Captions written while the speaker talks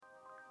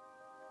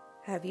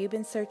Have you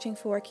been searching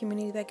for a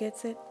community that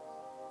gets it?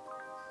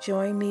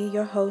 Join me,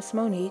 your host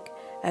Monique,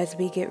 as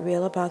we get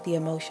real about the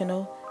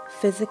emotional,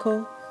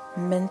 physical,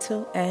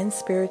 mental, and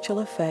spiritual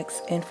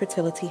effects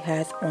infertility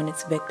has on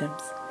its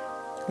victims.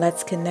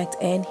 Let's connect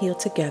and heal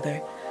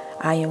together.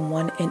 I am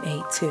 1 in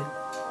 8 too.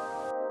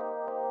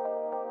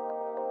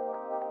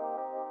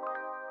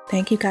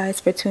 Thank you guys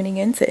for tuning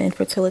in to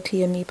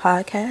Infertility and Me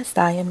podcast.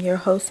 I am your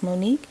host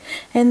Monique,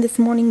 and this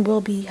morning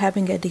we'll be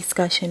having a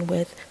discussion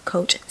with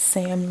Coach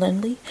Sam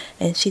Lindley,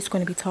 and she's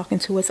going to be talking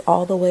to us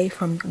all the way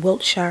from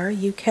Wiltshire,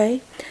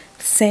 UK.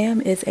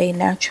 Sam is a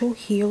natural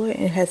healer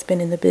and has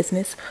been in the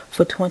business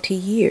for 20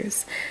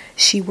 years.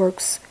 She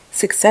works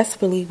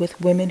successfully with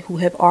women who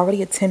have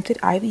already attempted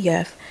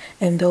IVF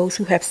and those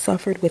who have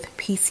suffered with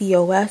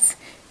PCOS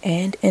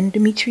and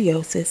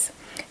endometriosis,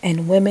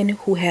 and women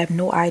who have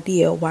no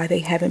idea why they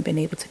haven't been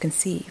able to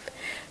conceive.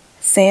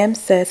 Sam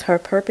says her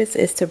purpose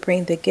is to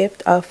bring the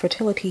gift of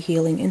fertility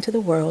healing into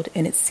the world,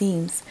 and it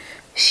seems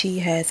she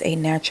has a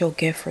natural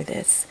gift for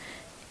this.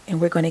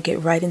 And we're going to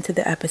get right into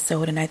the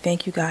episode, and I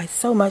thank you guys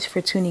so much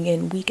for tuning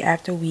in week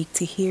after week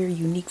to hear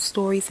unique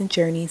stories and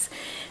journeys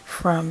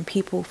from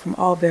people from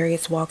all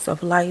various walks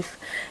of life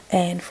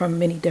and from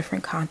many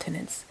different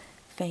continents.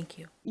 Thank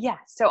you. Yeah,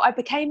 so I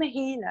became a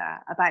healer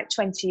about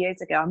 20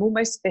 years ago. I'm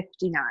almost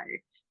 50 now.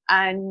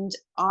 And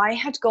I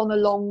had gone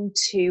along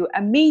to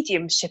a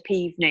mediumship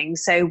evening,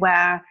 so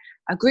where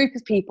a group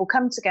of people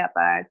come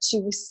together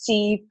to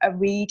receive a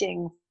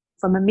reading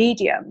from a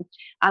medium.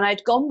 And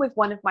I'd gone with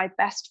one of my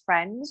best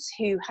friends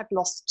who had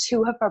lost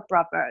two of her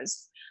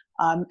brothers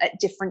at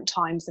different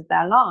times of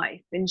their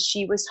life. And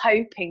she was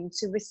hoping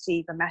to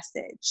receive a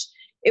message.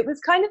 It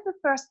was kind of the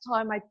first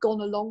time I'd gone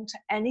along to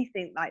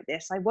anything like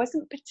this. I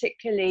wasn't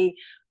particularly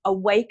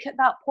awake at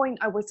that point.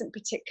 I wasn't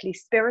particularly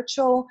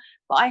spiritual,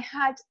 but I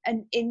had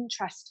an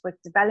interest with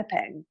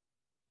developing.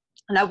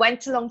 And I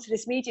went along to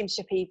this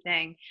mediumship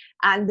evening,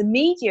 and the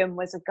medium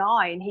was a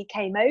guy, and he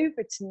came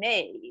over to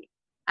me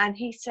and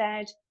he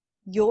said,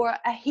 "You're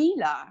a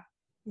healer."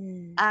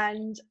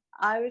 And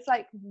I was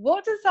like,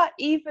 what does that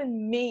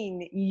even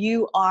mean?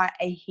 You are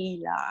a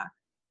healer.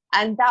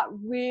 And that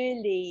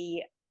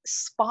really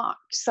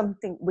sparked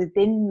something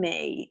within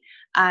me,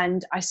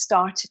 and I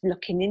started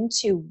looking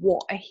into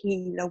what a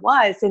healer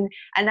was, and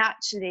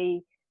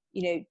actually,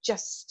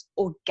 just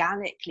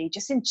organically,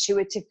 just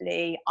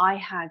intuitively, I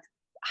had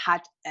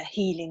a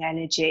healing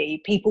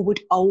energy. People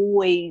would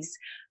always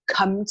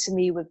come to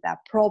me with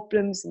their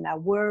problems and their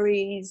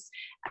worries,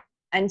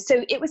 and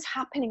so it was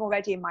happening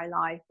already in my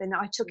life, and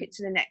I took it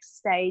to the next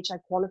stage. I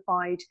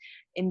qualified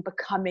in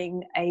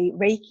becoming a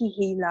Reiki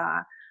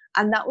healer,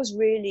 and that was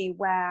really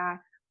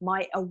where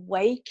my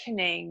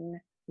awakening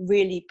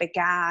really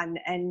began.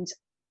 And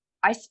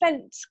I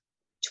spent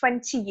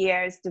 20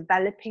 years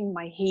developing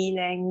my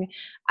healing,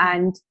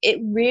 and it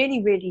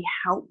really, really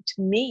helped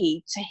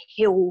me to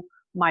heal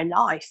my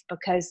life,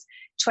 because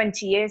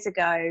 20 years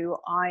ago,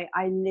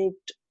 I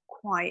lived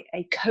quite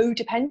a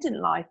codependent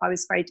life. I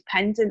was very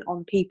dependent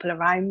on people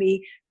around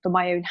me for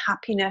my own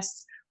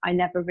happiness. I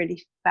never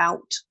really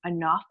felt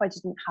enough. I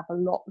didn't have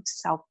a lot of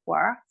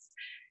self-worth.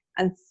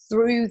 And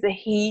through the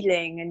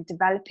healing and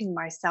developing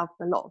myself,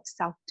 a lot of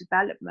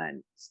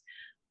self-development,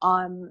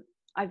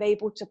 I've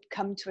able to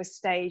come to a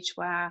stage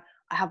where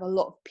I have a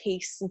lot of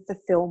peace and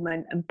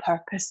fulfillment and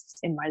purpose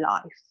in my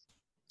life.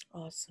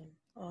 Awesome.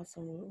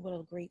 What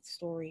a great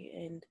story.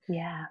 And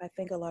yeah, I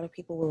think a lot of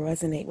people will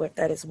resonate with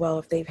that as well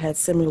if they've had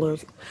similar,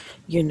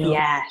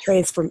 yes.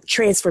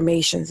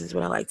 transformations is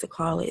what I like to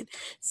call it.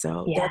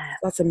 So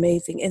that's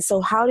amazing. And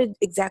so how did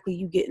exactly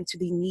you get into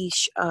the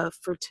niche of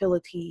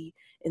fertility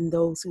in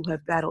those who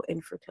have battled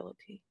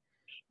infertility?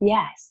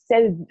 Yes,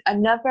 so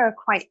another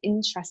quite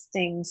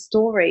interesting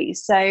story.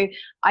 So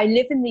I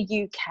live in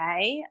the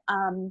UK,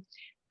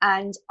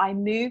 and I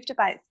moved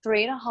about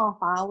 3.5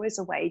 hours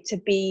away to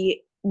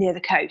be near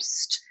the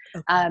coast.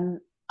 Okay.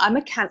 I'm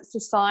a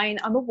Cancer sign,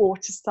 I'm a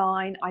water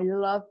sign. I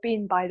love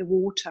being by the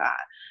water.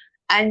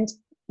 And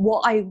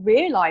what I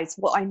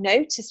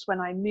noticed when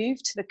I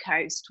moved to the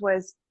coast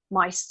was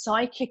my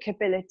psychic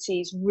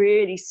abilities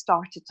really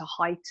started to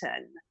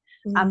heighten.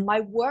 And my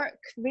work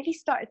really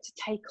started to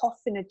take off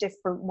in a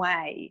different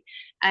way.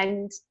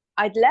 And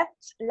I'd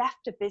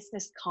left a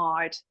business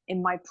card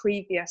in my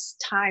previous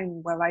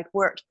town where I'd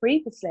worked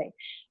previously.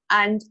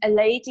 And a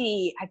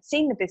lady had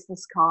seen the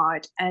business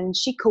card, and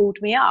she called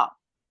me up.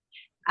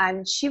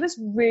 And she was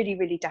really,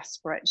 really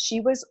desperate. She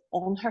was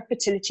on her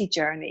fertility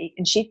journey,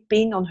 and she'd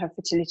been on her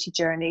fertility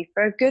journey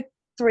for a good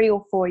 3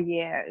 or 4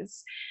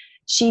 years.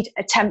 She'd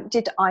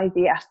attempted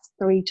IVF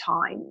 3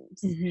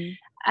 times. Mm-hmm.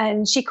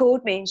 And she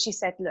called me and she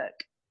said,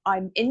 "Look,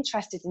 I'm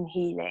interested in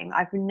healing.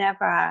 I've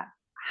never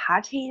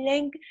had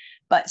healing,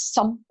 but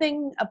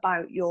something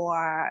about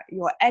your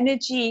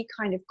energy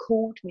kind of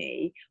called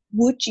me.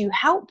 Would you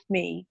help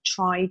me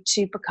try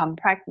to become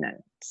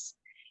pregnant?"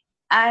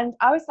 And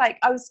I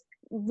was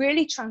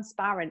really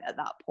transparent at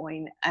that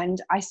point.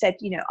 And I said,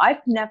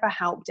 I've never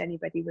helped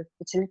anybody with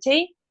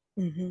fertility,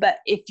 but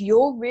if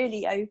you're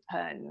really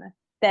open,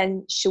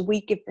 then shall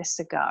we give this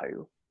a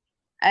go?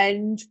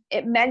 And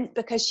it meant,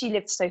 because she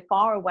lived so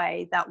far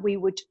away, that we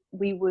would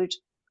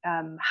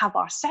have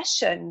our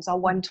sessions, our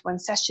one-to-one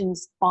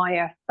sessions,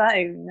 via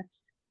phone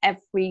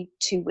every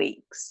 2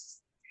 weeks.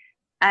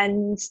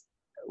 And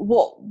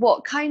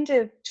what kind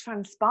of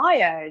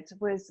transpired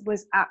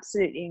was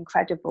absolutely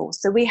incredible.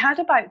 So we had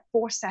about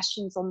 4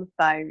 sessions on the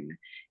phone,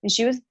 and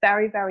she was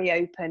very, very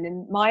open.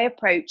 And my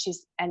approach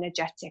is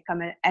energetic.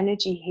 I'm an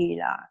energy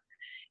healer.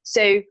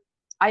 So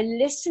I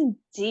listened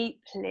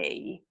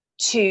deeply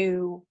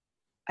to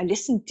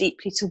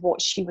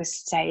what she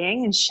was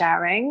saying and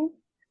sharing,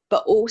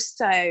 but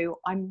also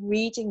I'm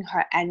reading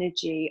her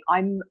energy.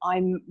 I'm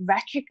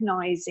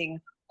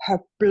recognizing her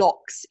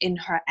blocks in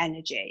her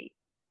energy.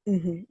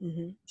 Mm-hmm,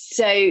 mm-hmm.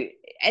 So,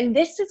 and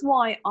this is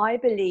why I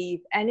believe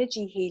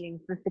energy healing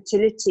for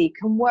fertility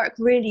can work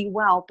really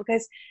well,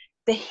 because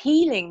the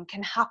healing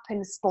can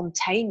happen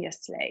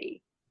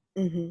spontaneously.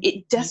 Mm-hmm.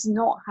 It does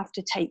not have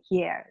to take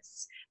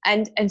years.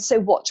 And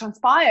so what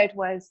transpired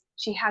was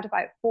she had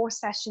about 4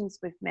 sessions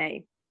with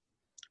me.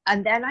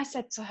 And then I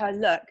said to her,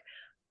 look,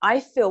 I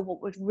feel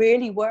what would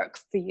really work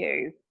for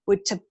you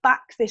would, to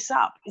back this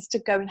up, is to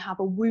go and have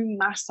a womb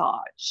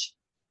massage.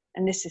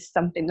 And this is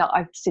something that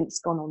I've since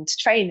gone on to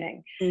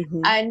training.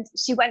 Mm-hmm. And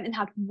she went and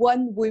had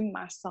 1 womb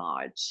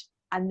massage.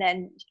 And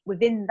then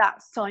within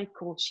that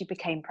cycle, she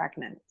became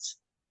pregnant.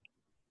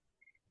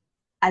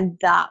 And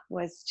that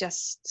was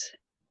just,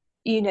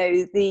 you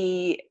know,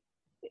 the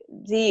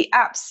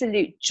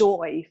absolute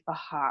joy for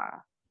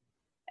her.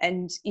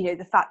 And, you know,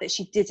 the fact that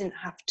she didn't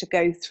have to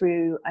go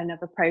through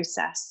another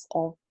process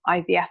of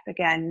IVF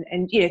again.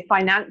 And, you know,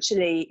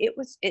 financially,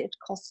 it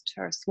cost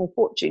her a small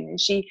fortune, and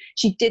she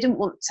didn't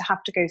want to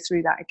have to go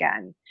through that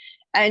again.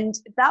 And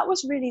that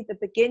was really the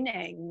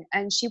beginning.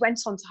 And she went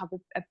on to have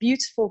a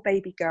beautiful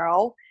baby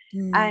girl.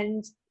 Mm.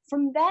 And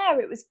from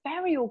there, it was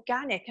very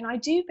organic. And I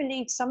do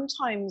believe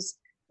sometimes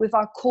with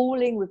our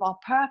calling, with our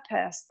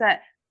purpose,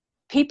 that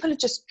people are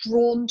just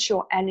drawn to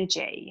your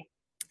energy.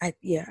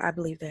 I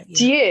believe that. Yeah.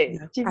 Do you?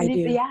 Yeah, Do you believe?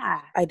 I do.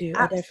 Yeah, I do. absolutely.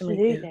 I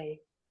definitely do.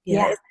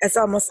 Yeah. It's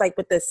almost like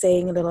with the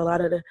saying that a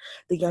lot of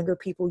the younger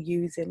people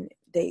use, and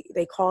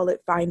they call it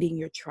finding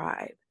your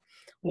tribe,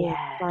 or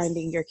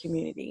finding your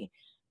community.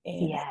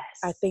 And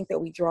I think that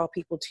we draw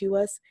people to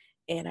us,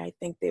 and I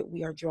think that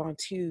we are drawn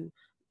to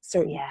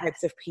certain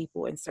types of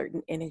people and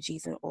certain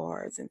energies and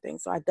auras and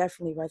things. So I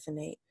definitely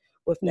resonate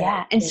with that.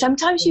 Yeah, and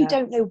sometimes you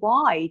don't know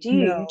why, do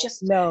you?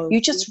 No,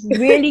 you just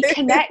really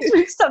connect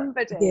with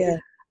somebody. Yeah.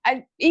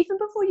 And even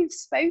before you've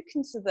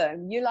spoken to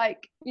them, you're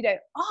like, you know,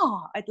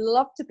 I'd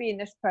love to be in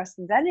this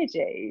person's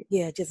energy.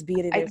 Yeah, just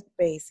being in their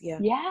space. Yeah.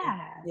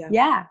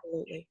 Yeah.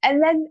 Absolutely.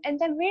 And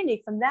then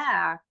really from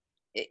there,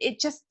 it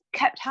just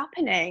kept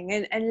happening.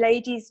 And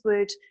ladies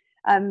would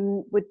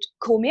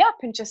call me up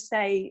and just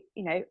say,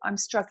 you know, I'm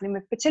struggling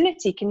with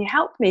fertility. Can you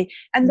help me?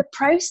 And the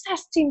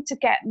process seemed to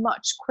get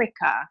much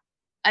quicker.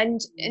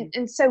 And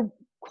so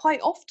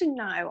quite often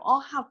now I'll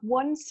have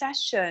one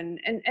session,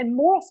 and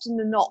more often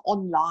than not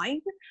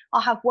online, I'll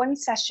have one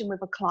session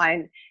with a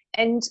client,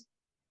 and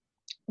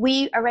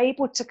we are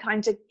able to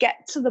kind of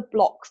get to the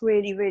block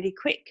really, really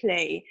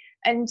quickly.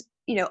 And,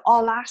 you know,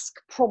 I'll ask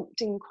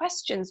prompting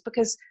questions,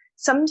 because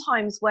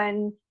sometimes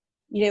when,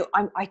 you know,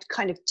 I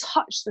kind of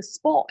touch the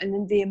spot and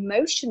then the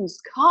emotions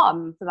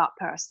come for that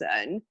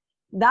person,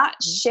 that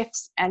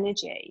shifts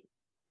energy.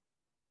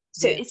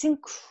 So it's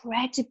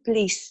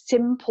incredibly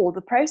simple. The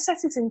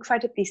process is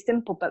incredibly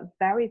simple, but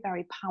very,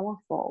 very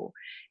powerful.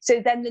 So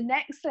then the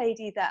next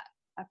lady that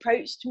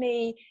approached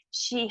me,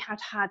 she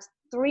had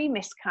 3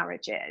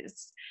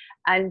 miscarriages,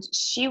 and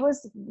she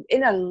was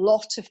in a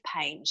lot of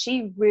pain.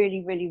 She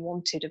really, really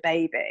wanted a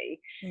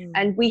baby.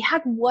 And we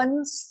had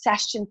one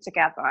session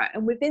together.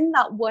 And within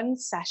that one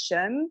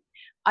session,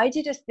 I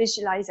did a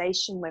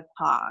visualization with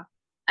her.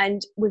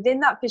 And within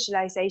that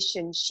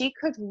visualization, she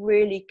could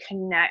really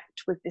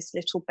connect with this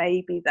little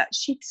baby that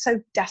she so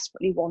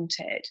desperately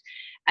wanted.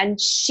 And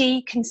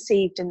she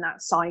conceived in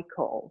that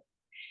cycle.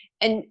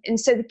 And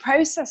so the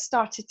process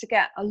started to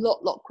get a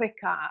lot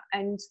quicker.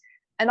 And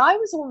I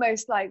was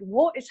almost like,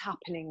 what is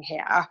happening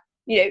here?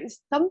 You know,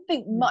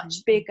 something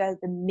much bigger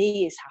than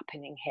me is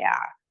happening here.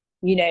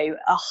 You know,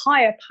 a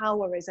higher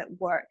power is at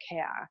work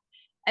here.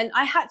 And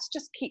I had to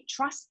just keep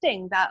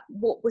trusting that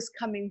what was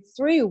coming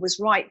through was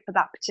right for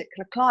that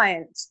particular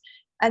client.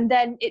 And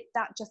then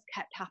that just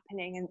kept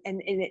happening,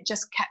 and it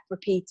just kept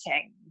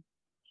repeating.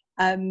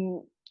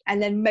 And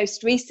then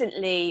most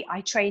recently, I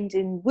trained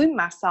in womb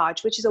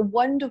massage, which is a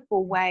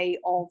wonderful way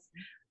of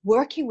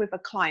working with a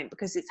client,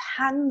 because it's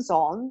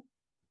hands-on,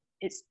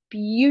 it's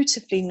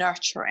beautifully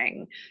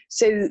nurturing.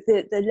 So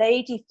the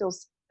lady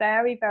feels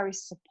very, very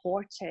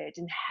supported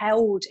and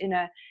held in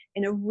a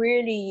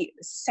really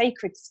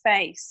sacred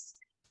space.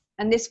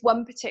 And this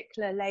one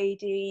particular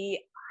lady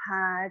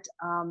had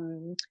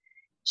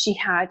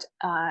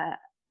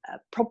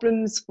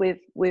problems with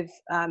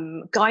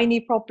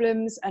gynae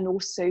problems, and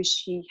also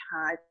she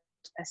had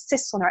a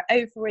cyst on her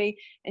ovary,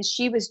 and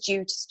she was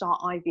due to start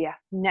IVF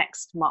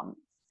next month.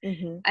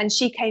 And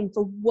she came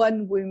for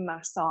one womb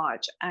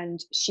massage,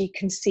 and she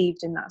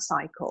conceived in that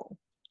cycle.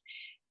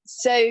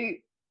 So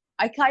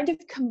I kind of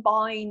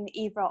combine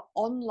either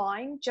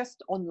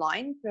just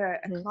online for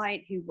a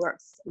client who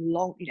works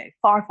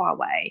far, far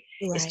away.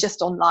 Right. It's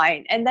just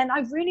online. And then I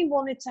really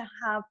wanted to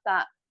have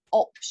that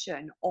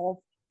option of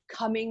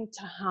coming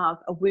to have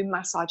a womb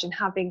massage and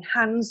having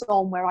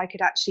hands-on where I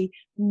could actually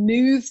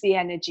move the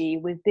energy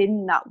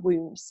within that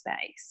womb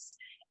space.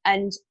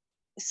 And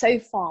so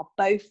far,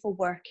 both are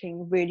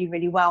working really,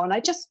 really well. And I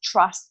just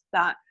trust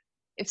that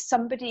if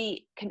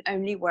somebody can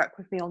only work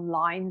with me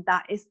online,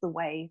 that is the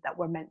way that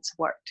we're meant to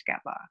work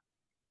together.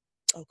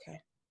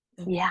 Okay.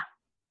 Yeah.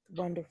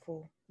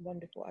 Wonderful.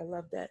 I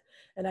love that.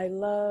 And I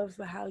love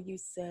how you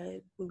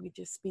said, we were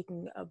just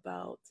speaking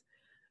about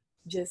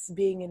just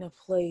being in a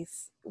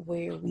place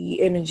where we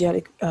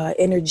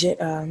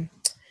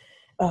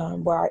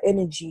where our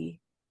energy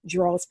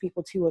draws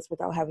people to us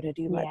without having to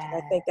do much. Yeah. And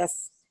I think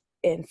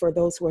and for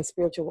those who are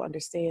spiritual will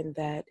understand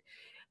that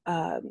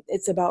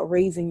it's about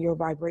raising your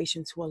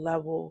vibration to a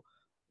level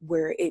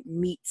where it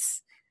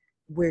meets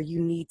where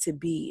you need to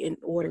be in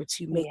order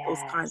to make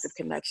those kinds of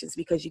connections,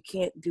 because you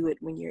can't do it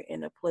when you're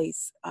in a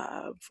place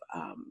of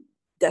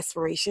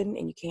desperation,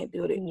 and you can't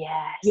do it.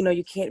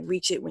 You can't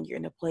reach it when you're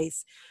in a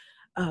place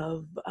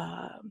of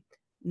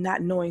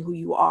not knowing who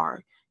you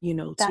are,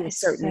 to a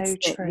certain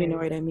extent. True. You know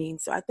what I mean?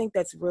 So I think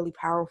that's really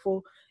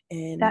powerful,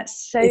 and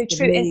that's so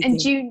true.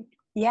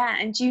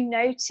 And you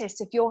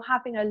notice if you're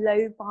having a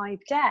low vibe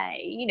day,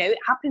 it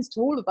happens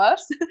to all of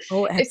us.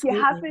 Oh, absolutely. If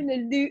you're having a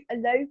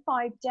low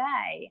vibe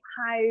day,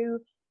 how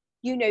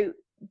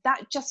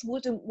that just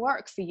wouldn't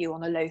work for you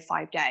on a low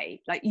vibe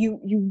day. Like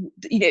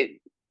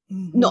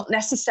not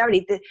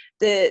necessarily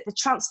the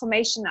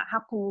transformation that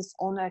happens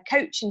on a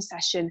coaching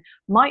session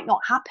might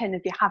not happen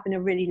if you're having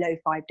a really low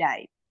vibe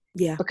day.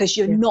 Yeah. Because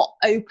you're not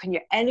open,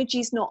 your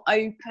energy's not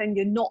open,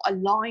 you're not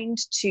aligned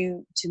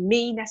to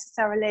me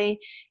necessarily.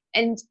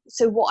 And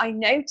so what I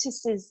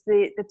notice is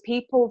the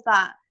people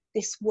that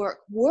this work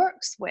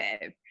works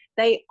with,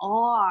 they've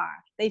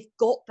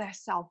got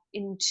themselves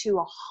into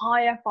a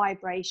higher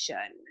vibration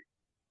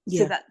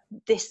so that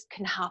this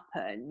can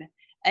happen.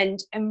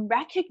 And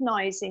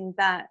recognizing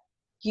that,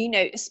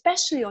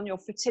 especially on your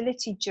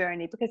fertility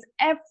journey, because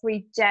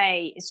every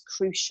day is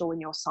crucial in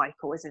your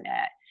cycle, isn't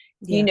it?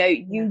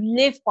 You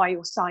live by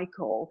your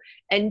cycle,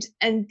 and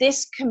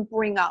this can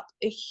bring up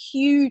a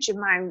huge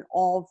amount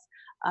of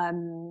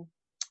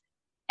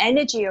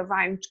energy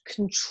around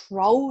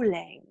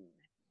controlling,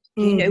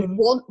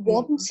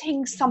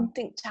 wanting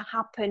something to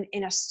happen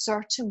in a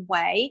certain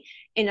way,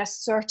 in a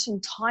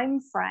certain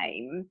time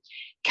frame,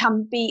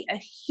 can be a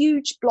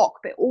huge block,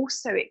 but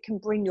also it can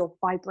bring your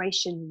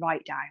vibration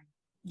right down.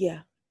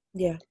 Yeah.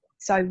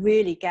 So I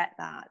really get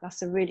that.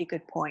 That's a really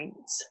good point.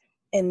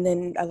 And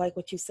then I like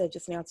what you said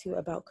just now too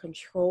about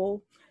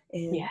control,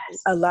 and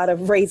a lot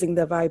of raising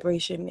the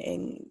vibration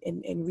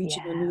and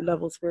reaching a new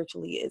level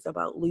spiritually is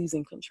about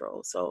losing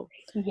control. So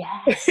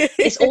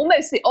it's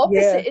almost the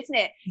opposite, isn't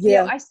it?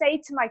 I say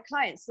to my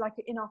clients, like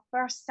in our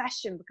first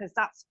session, because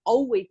that's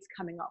always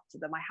coming up to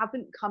them, I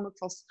haven't come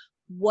across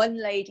one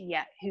lady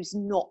yet who's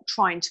not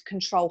trying to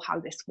control how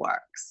this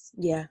works.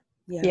 And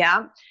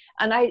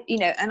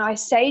I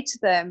say to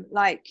them,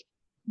 like,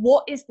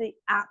 what is the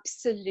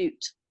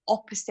absolute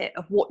opposite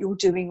of what you're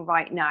doing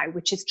right now,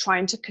 which is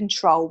trying to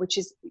control, which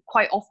is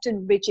quite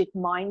often rigid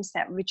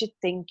mindset, rigid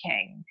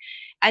thinking,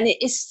 and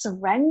it is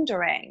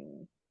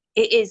surrendering.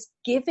 It is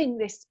giving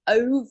this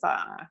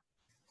over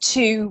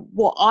to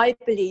what I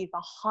believe a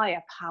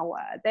higher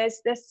power.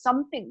 There's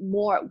something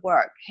more at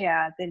work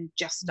here than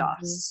just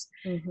us.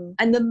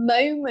 And the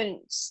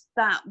moment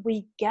that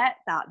we get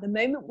that, the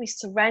moment we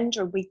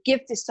surrender, we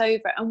give this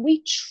over and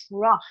we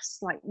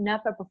trust like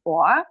never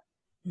before,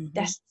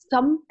 there's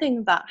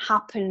something that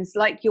happens,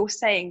 like you're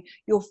saying,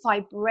 your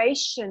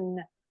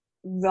vibration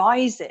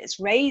raises,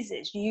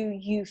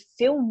 you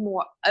feel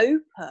more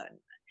open,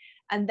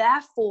 and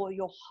therefore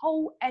your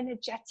whole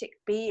energetic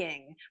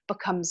being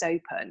becomes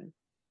open.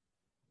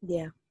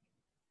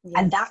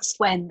 And that's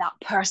when that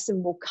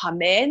person will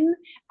come in,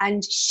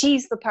 and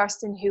she's the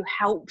person who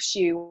helps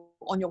you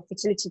on your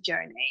fertility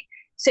journey.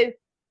 So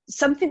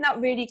something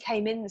that really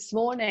came in this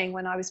morning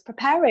when I was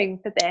preparing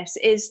for this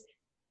is,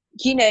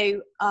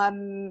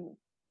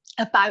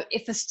 about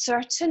if a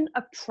certain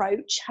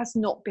approach has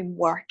not been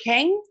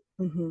working,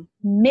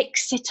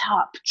 mix it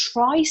up,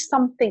 try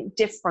something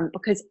different,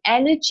 because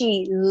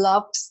energy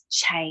loves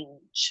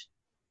change.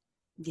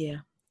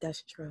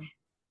 That's true.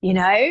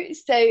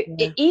 So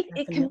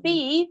it can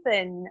be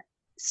even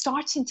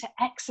starting to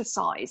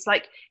exercise,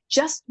 like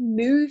just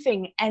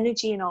moving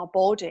energy in our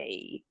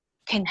body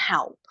can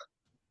help.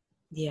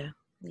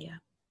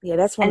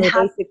 That's one of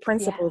the basic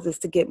principles is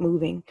to get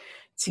moving,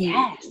 to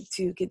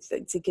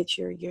get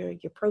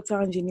your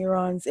protons, your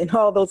neurons, and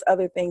all those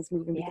other things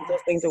moving, because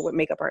those things are what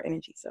make up our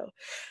energy. So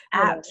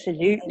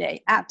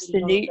absolutely. And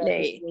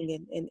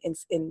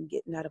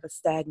getting out of a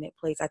stagnant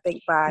place. I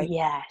think by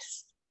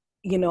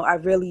I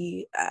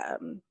really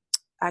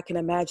I can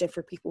imagine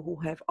for people who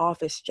have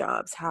office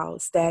jobs, how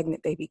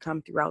stagnant they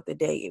become throughout the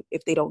day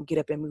if they don't get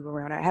up and move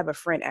around. I have a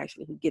friend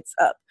actually who gets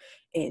up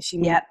and she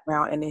moves Yep.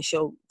 around, and then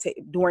she'll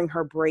during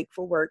her break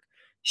for work,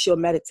 she'll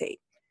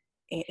meditate.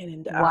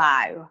 And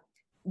Wow.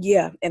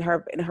 yeah, and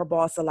her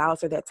boss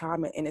allows her that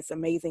time, and it's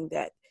amazing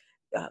that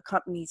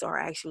companies are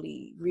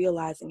actually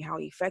realizing how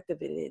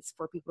effective it is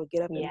for people to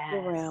get up and move Yes.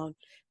 around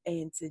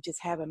and to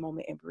just have a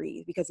moment and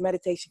breathe. Because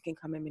meditation can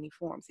come in many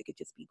forms. It could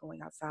just be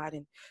going outside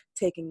and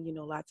taking,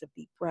 lots of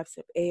deep breaths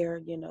of air,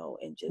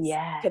 and just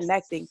Yes.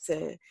 connecting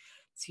to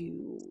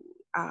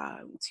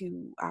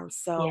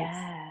ourselves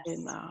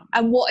in Yes.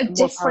 And what a more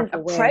different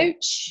powerful way.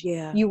 approach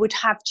Yeah. you would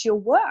have to your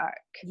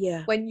work.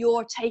 Yeah. When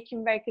you're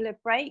taking regular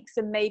breaks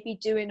and maybe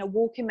doing a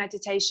walking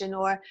meditation,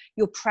 or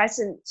you're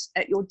present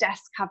at your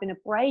desk having a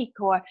break,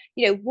 or,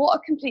 what a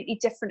completely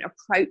different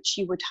approach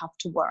you would have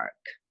to work.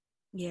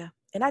 Yeah.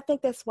 And I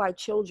think that's why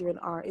children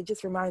it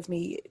just reminds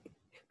me,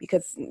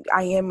 because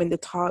I am in the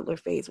toddler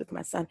phase with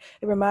my son,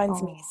 it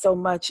reminds me so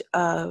much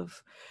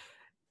of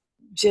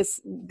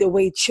just the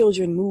way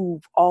children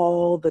move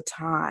all the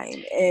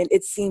time. And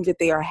it seems that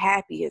they are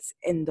happiest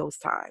in those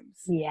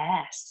times.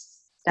 Yes.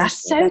 And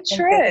That's so I think that is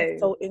true.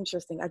 so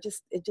interesting.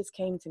 It just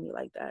came to me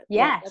like that.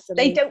 Yeah, Yes. that's They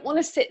amazing. don't want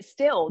to sit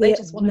still. They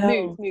just want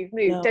to move,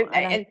 No, don't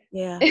they?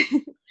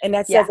 And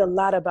that Yeah. says a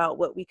lot about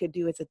what we could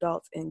do as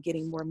adults in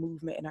getting more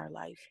movement in our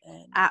life.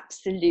 And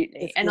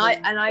absolutely. And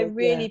I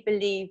really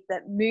believe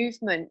that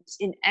movement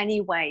in any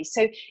way.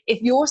 So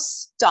if you're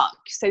stuck,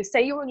 so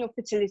say you're on your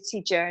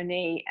fertility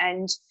journey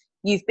and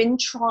you've been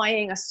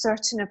trying a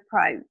certain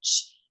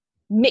approach,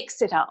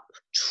 mix it up.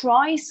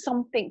 Try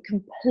something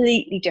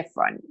completely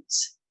different.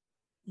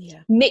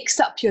 Yeah. Mix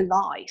up your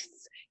life.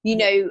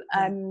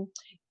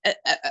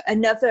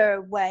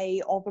 Another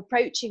way of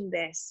approaching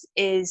this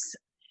is,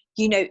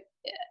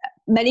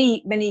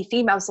 many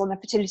females on their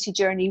fertility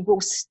journey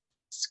will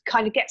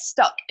kind of get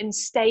stuck and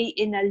stay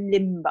in a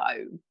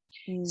limbo.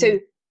 So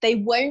they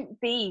won't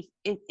be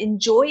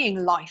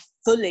enjoying life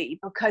fully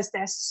because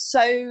they're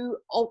so,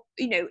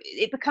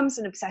 it becomes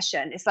an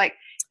obsession. It's like,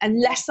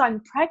 unless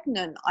I'm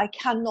pregnant, I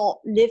cannot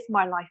live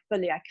my life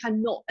fully. I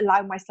cannot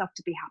allow myself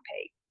to be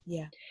happy.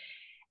 Yeah.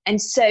 And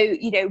so,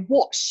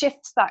 what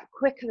shifts that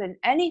quicker than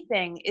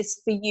anything is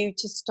for you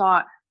to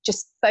start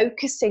just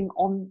focusing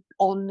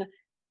on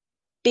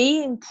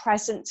being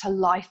present to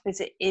life as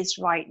it is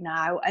right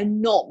now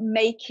and not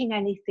making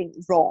anything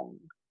wrong.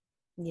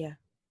 Yeah.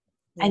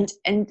 And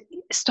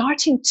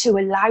starting to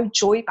allow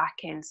joy back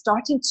in,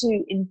 starting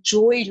to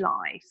enjoy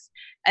life.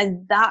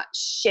 And that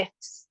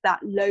shifts that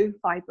low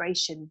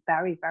vibration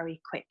very, very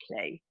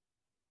quickly.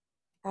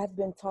 I've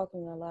been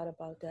talking a lot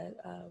about that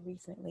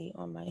recently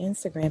on my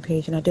Instagram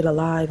page, and I did a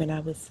live, and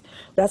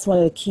that's one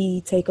of the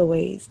key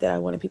takeaways that I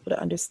wanted people to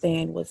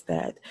understand was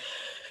that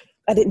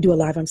I didn't do a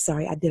live, I'm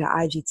sorry, I did an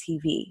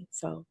IGTV.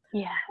 So,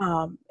 yeah.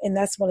 And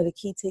that's one of the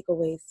key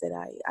takeaways that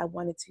I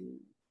wanted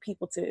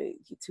people to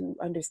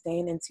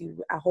understand, and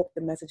I hope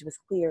the message was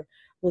clear,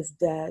 was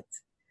that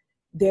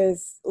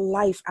there's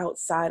life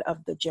outside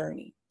of the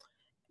journey.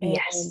 And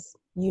yes.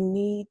 you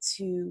need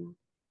to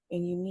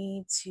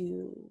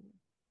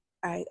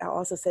I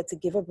also said to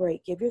give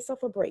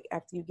yourself a break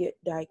after you get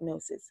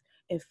diagnosis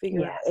and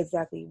figure out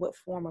exactly what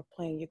form of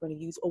playing you're going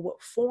to use, or what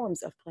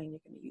forms of playing you're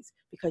going to use,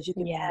 because you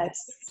can add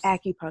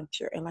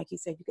acupuncture, and like you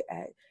said, you could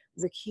add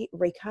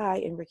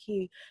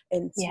Reiki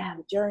and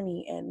the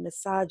journey and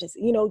massages,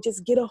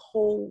 just get a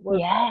whole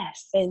workout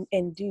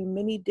and do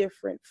many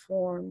different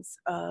forms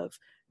of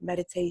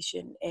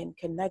meditation and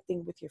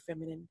connecting with your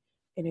feminine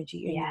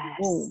energy in your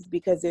womb.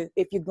 Because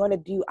if you're going to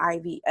do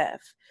IVF,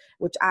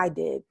 which I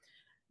did,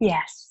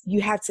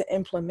 you have to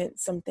implement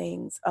some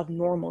things of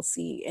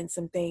normalcy and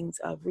some things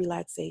of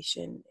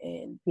relaxation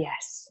and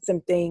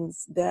some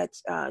things that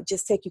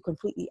just take you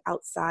completely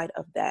outside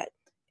of that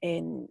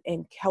and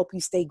help you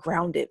stay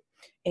grounded.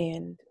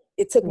 And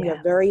it took me a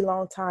very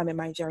long time in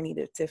my journey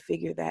to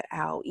figure that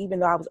out. Even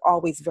though I was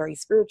always very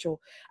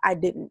spiritual, I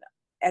didn't,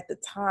 at the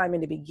time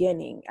in the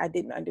beginning, I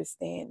didn't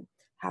understand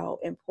how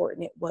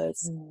important it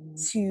was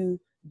to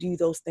do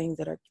those things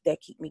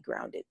that keep me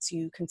grounded,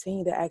 to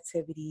continue the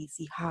activities,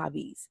 the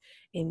hobbies,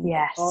 and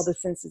all the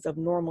senses of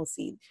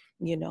normalcy,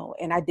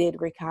 and I did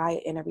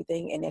Reiki and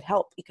everything, and it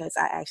helped because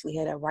I actually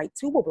had a right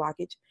tubal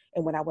blockage,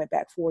 and when I went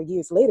back 4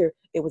 years later,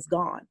 it was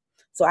gone.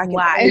 So I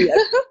can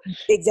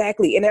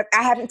exactly, and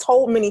I haven't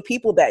told many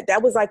people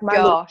that was like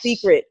my little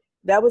secret.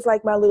 That was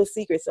like my little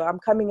secret. So I'm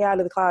coming out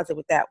of the closet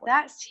with that one.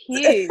 That's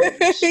huge.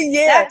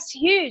 That's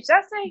huge.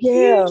 That's a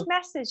huge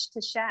message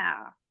to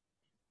share.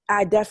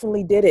 I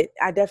definitely did it.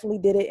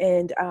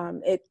 And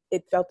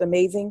it felt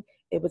amazing.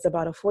 It was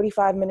about a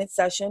 45-minute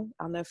session.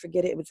 I'll never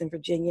forget it. It was in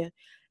Virginia,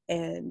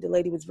 and the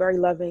lady was very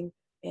loving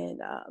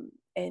and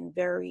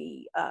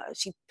very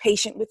she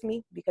patient with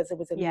me, because it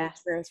was a new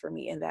experience for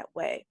me in that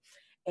way.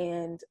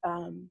 And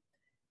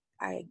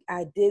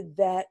I did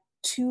that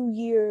 2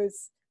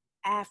 years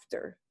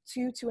after,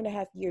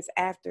 2.5 years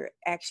after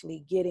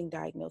actually getting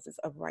diagnosis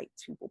of right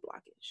tubal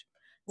blockage.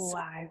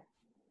 Wow.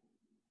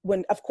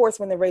 when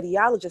the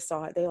radiologist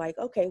saw it, they're like,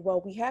 okay,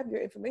 well, we have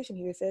your information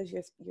here. It says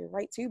your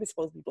right tube is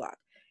supposed to be blocked.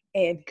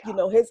 And,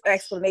 his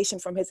explanation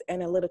from his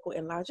analytical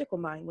and logical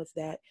mind was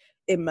that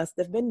it must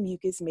have been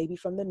mucus, maybe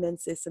from the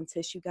menses, some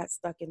tissue got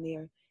stuck in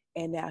there,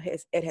 and now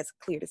it has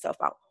cleared itself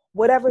out.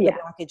 Whatever the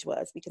blockage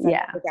was, because I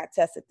never got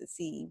tested to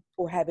see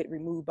or have it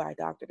removed by a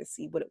doctor to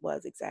see what it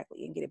was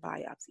exactly and get it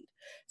biopsied.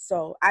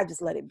 So I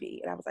just let it be.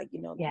 And I was like,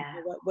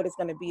 what it's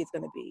going to be is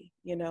going to be,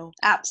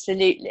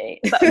 Absolutely.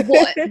 But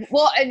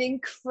what an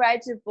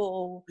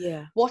incredible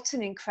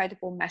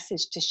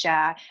message to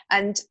share.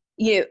 And,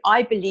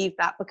 I believe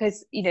that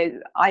because,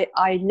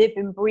 I live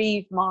and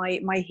breathe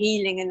my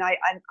healing, and I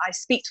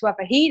speak to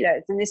other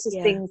healers, and this is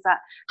things that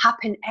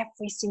happen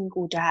every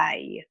single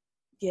day.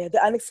 Yeah,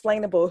 the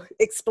unexplainable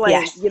explained.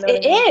 Yes,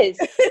 it is.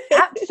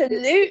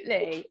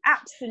 Absolutely.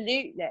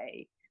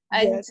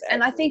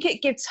 And I think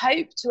it gives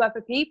hope to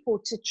other people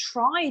to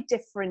try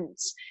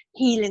different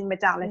healing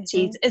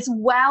modalities as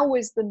well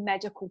as the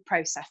medical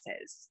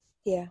processes.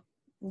 Yeah.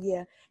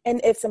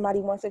 And if somebody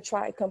wants to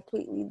try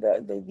completely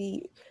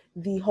the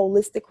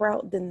holistic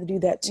route, then do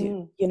that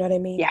too. You know what I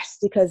mean? Yes.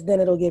 Because then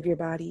it'll give your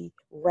body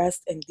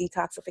rest and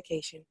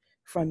detoxification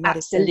from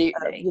medicine.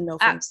 Absolutely.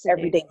 From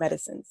everyday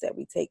medicines that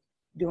we take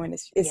during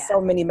this. It's so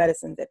many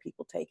medicines that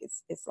people take.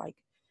 It's like,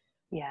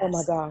 oh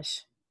my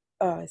gosh,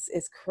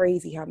 it's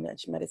crazy how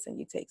much medicine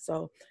you take.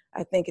 So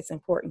I think it's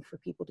important for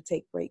people to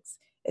take breaks,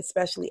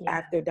 especially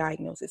after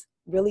diagnosis.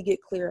 Really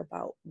get clear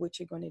about what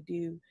you're going to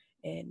do,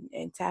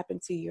 and tap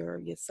into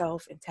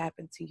yourself, and tap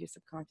into your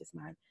subconscious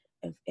mind,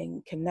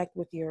 and connect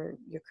with your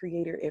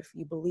creator if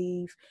you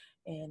believe,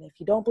 and if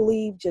you don't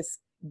believe, just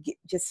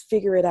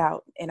figure it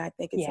out. And I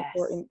think it's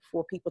important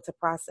for people to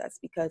process,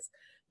 because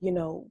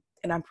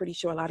and I'm pretty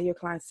sure a lot of your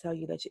clients tell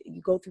you that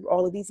you go through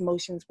all of these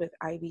motions with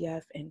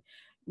IVF and,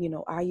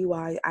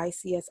 IUI,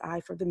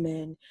 ICSI for the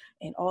men,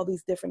 and all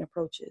these different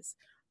approaches.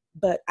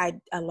 But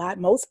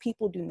most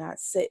people do not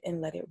sit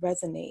and let it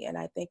resonate. And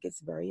I think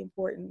it's very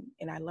important,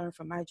 and I learned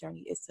from my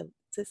journey, is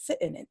to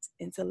sit in it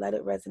and to let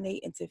it resonate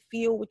and to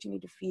feel what you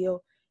need to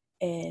feel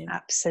and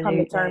come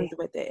to terms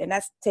with it. And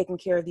that's taking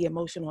care of the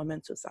emotional and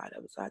mental side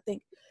of it. So I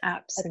think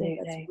that's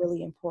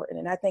really important.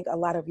 And I think a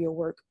lot of your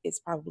work is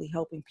probably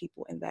helping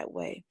people in that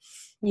way.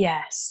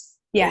 Yes,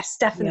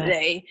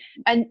 definitely.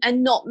 Yeah.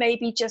 And not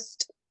maybe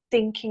just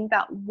thinking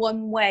that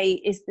one way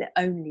is the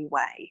only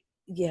way.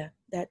 Yeah,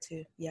 that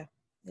too. Yeah,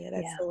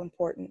 that's so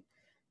important.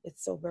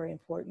 It's so very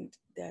important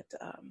that,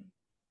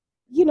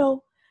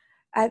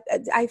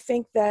 I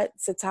think that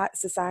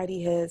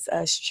society has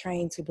us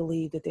trained to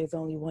believe that there's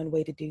only one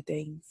way to do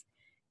things.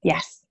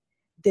 Yes.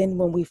 And then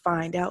when we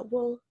find out,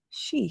 well,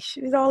 sheesh,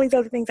 there's all these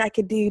other things I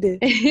could do to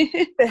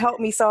to help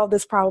me solve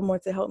this problem or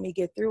to help me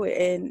get through it.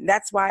 And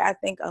that's why I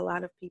think a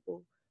lot of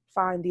people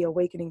find the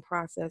awakening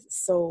process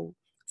so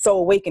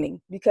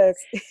awakening, because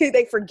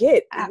they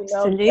forget,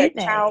 that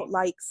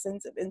childlike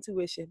sense of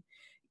intuition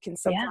can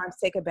sometimes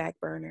take a back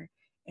burner.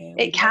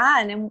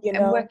 And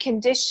we're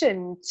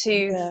conditioned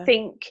to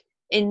think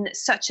in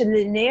such a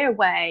linear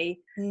way.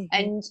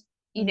 And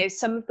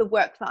some of the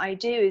work that I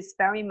do is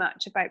very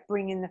much about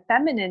bringing the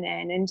feminine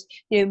in, and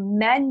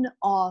men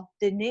are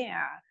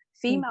linear,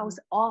 females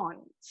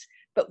aren't,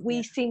 but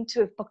we seem to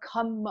have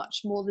become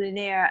much more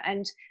linear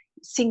and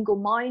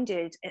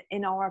single-minded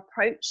in our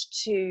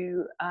approach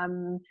to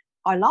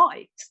our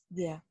lives.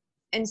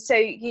 And so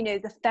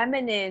the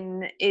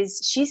feminine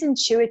she's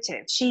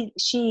intuitive,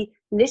 she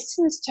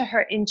listens to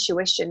her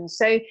intuition.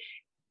 So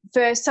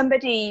for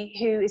somebody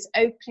who is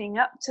opening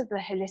up to the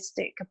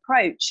holistic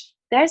approach,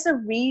 there's a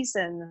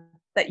reason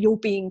that you're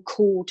being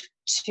called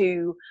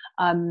to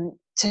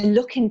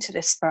look into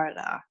this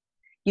further.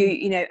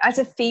 As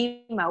a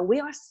female,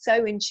 we are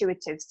so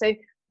intuitive. So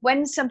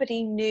when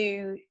somebody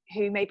new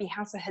who maybe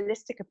has a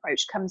holistic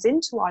approach comes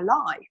into our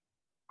life,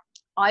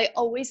 I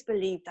always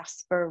believe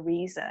that's for a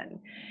reason.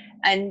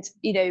 And,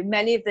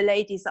 many of the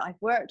ladies that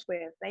I've worked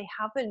with, they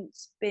haven't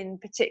been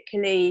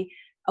particularly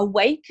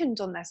awakened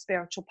on their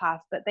spiritual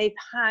path, but they've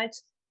had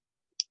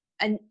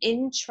an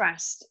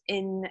interest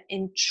in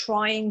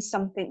trying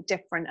something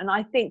different. And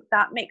I think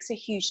that makes a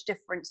huge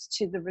difference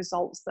to the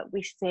results that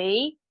we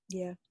see.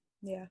 Yeah.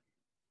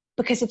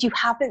 Because if you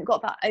haven't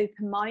got that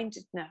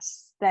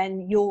open-mindedness,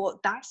 then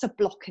that's a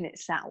block in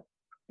itself.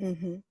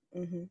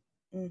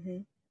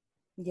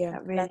 Yeah,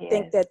 really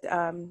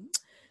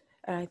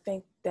I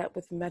think that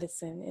with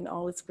medicine and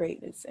all its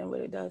greatness and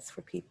what it does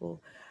for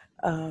people,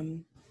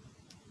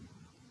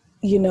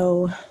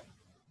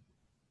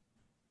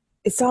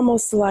 it's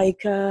almost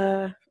like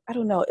I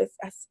don't know. It's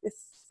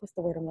what's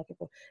the word I'm looking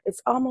for?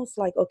 It's almost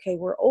like, okay,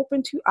 we're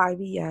open to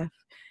IVF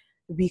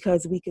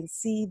because we can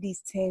see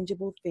these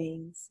tangible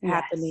things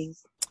happening,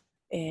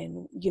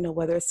 and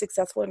whether it's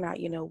successful or not,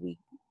 we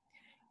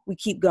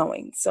keep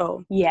going.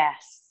 So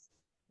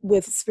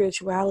with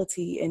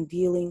spirituality and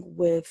dealing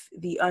with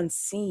the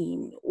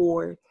unseen,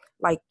 or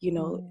like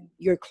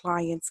your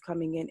clients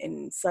coming in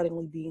and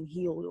suddenly being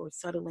healed, or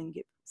suddenly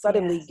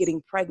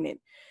getting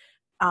pregnant,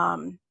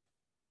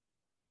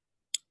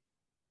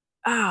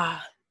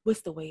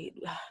 what's the way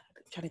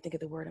trying to think of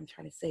the word I'm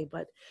trying to say,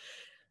 but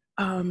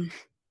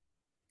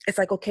it's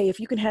like, okay, if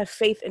you can have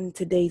faith in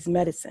today's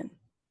medicine,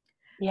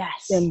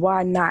 yes, then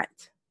why not?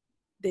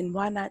 Then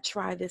why not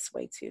try this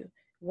way too?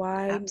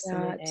 Why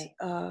absolutely.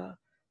 not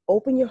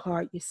open your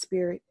heart, your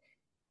spirit,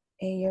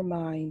 and your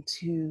mind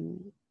to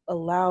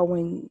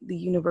allowing the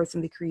universe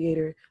and the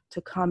creator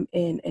to come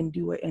in and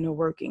do an inner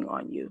working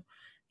on you,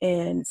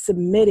 and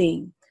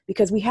submitting,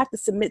 because we have to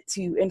submit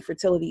to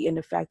infertility and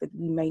the fact that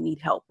we may need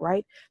help,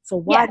 right? So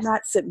why Yes.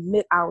 not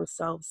submit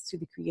ourselves to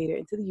the creator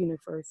and to the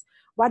universe?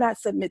 Why not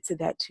submit to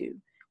that too?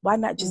 Why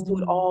not just do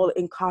it all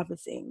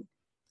encompassing?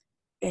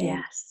 And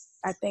Yes.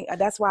 I think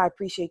that's why I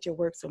appreciate your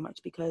work so much,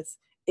 because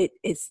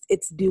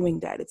it's doing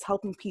that. It's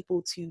helping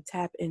people to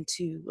tap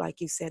into, like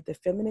you said, the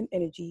feminine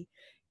energy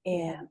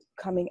and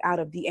coming out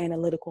of the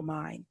analytical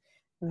mind.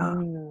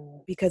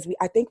 Because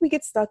I think we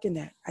get stuck in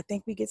that. I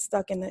think we get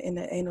stuck in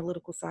the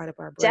analytical side of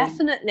our brain.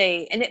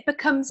 Definitely. And it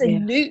becomes a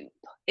loop.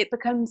 It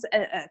becomes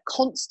a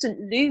constant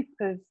loop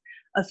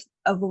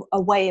of a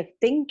way of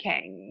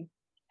thinking.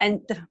 And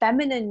the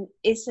feminine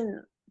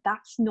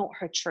that's not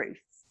her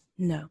truth.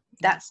 No.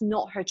 That's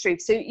not her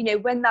truth. So, you know,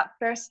 when that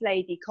first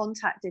lady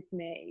contacted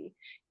me,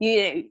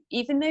 you know,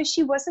 even though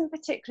she wasn't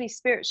particularly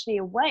spiritually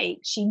awake,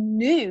 she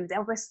knew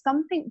there was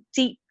something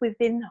deep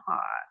within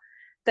her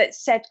that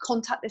said,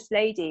 contact this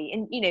lady.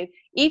 And, you know,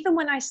 even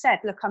when I said,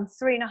 look, I'm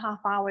 3.5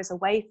 hours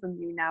away from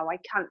you now,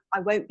 I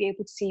won't be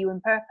able to see you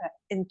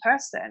in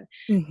person.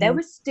 There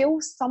was still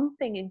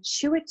something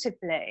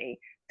intuitively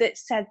that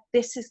said,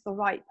 this is the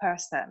right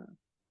person.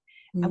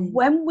 And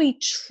when we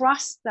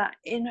trust that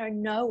inner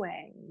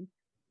knowing,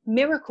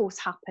 miracles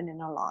happen in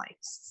our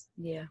lives.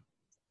 Yeah.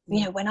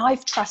 You know, when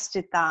I've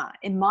trusted that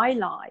in my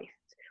life,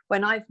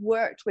 when I've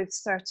worked with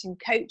certain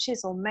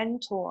coaches or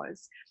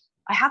mentors,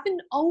 I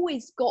haven't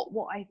always got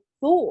what I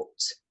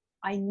thought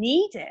I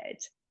needed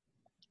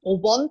or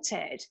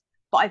wanted,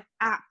 but I've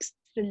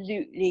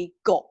absolutely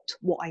got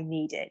what I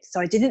needed. So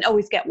I didn't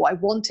always get what I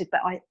wanted,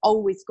 but I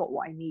always got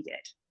what I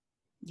needed.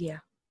 Yeah.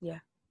 Yeah.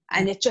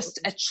 And it's just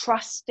a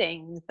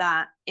trusting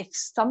that if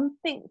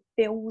something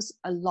feels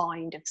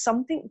aligned, if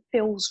something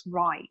feels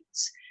right,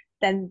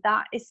 then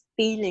that is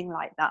feeling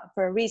like that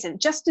for a reason,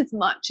 just as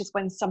much as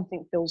when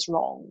something feels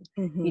wrong.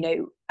 You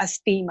know,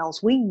 as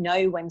females, we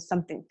know when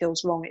something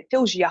feels wrong. It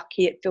feels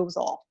yucky, it feels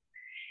off.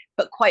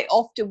 But quite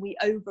often we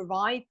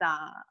override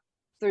that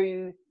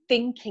through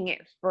thinking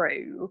it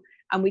through,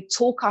 and we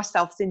talk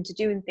ourselves into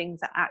doing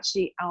things that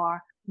actually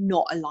are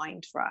not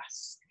aligned for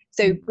us.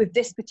 So with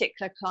this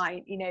particular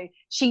client, you know,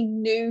 she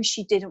knew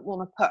she didn't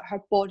want to put her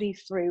body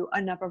through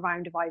another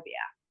round of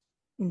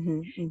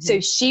IVF. So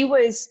she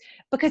was,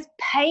 because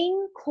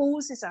pain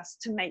causes us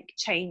to make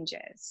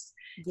changes.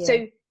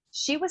 So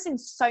she was in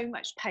so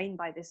much pain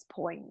by this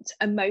point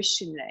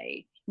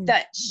emotionally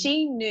that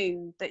she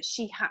knew that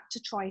she had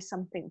to try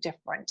something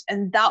different.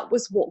 And that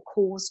was what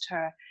caused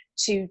her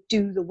to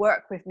do the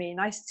work with me. And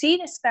I see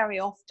this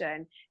very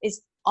often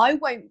is I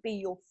won't be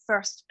your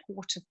first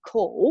port of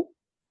call.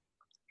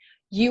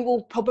 You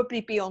will probably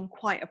be on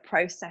quite a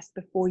process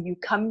before you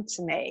come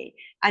to me.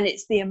 And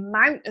it's the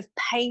amount of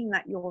pain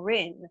that you're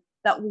in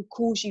that will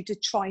cause you to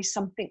try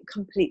something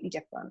completely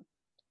different.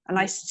 And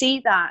I see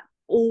that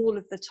all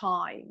of the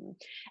time.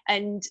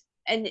 And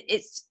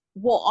it's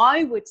what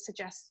I would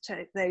suggest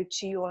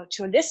to your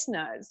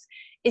listeners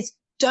is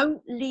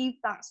don't leave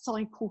that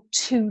cycle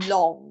too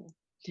long.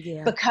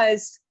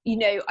 Because, you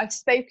know, I've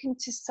spoken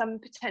to some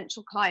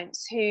potential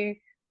clients who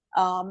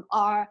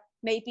are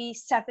maybe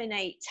 7,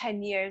 8,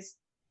 10 years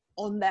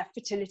on their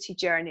fertility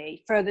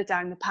journey further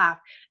down the path,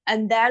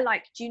 and they're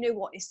like, do you know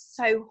what, it's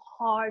so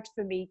hard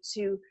for me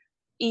to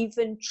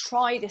even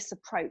try this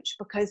approach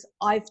because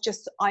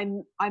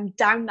I'm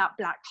down that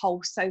black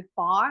hole so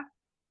far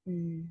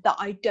that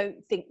I don't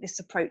think this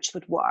approach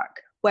would work.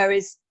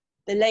 Whereas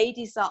the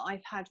ladies that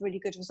I've had really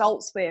good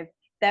results with,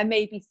 they're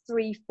maybe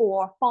 3,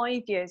 4,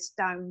 5 years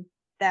down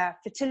their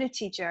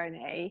fertility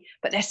journey,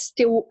 but they're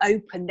still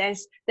open.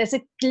 There's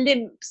a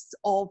glimpse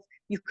of,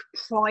 you could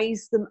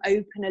prise them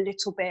open a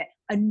little bit,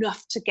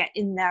 enough to get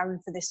in there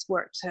and for this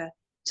work to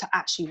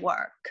actually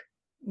work.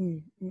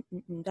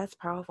 That's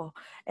powerful.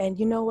 And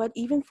you know what,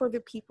 even for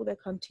the people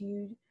that come to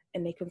you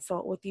and they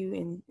consult with you,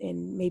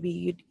 and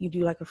maybe you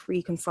do like a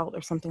free consult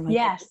or something like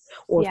that,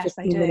 or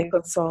 15-minute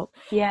consult.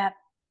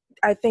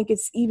 I think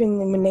it's,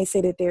 even when they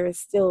say that there is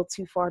still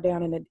too far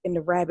down in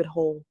the rabbit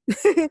hole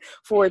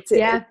for it to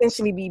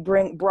essentially be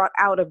brought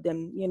out of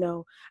them, you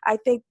know, I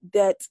think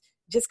that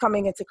just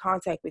coming into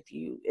contact with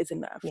you is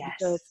enough,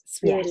 because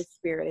spirit is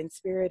spirit, and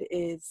spirit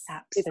is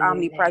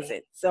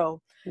omnipresent.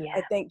 So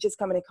I think just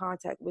coming in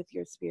contact with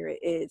your spirit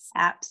is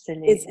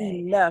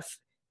enough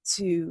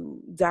to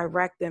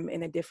direct them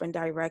in a different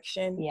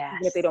direction, even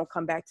if they don't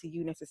come back to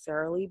you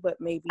necessarily, but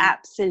maybe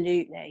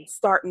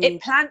starting,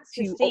 it plants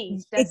the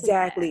seed.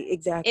 Exactly.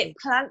 It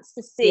plants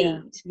the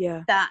seed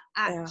that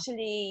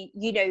actually,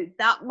 you know,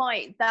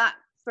 that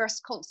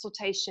first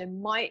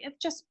consultation might have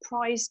just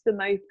prized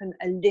them open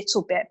a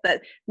little bit,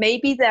 but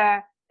maybe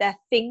they're they're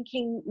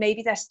thinking,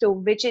 maybe they're still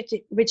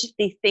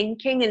rigidly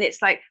thinking, and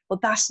it's like, well,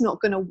 that's not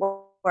going to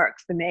work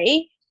for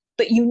me.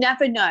 But you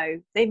never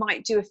know, they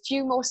might do a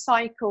few more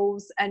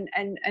cycles and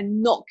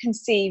not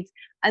conceive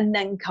and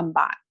then come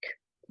back.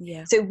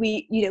 Yeah. So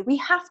we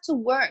have to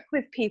work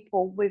with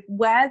people with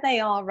where they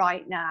are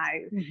right now.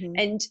 Mm-hmm.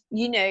 And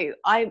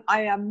I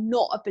am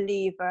not a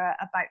believer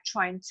about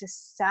trying to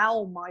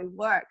sell my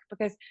work,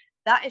 because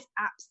that is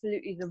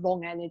absolutely the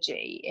wrong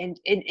energy, and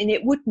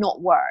it would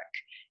not work.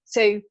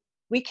 So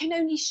we can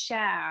only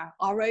share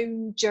our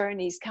own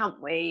journeys,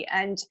 can't we?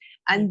 And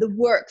the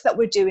work that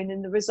we're doing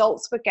and the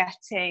results we're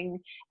getting.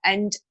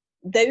 And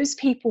those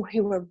people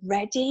who are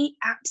ready,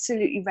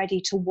 absolutely ready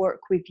to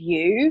work with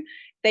you,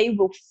 they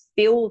will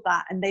feel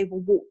that and they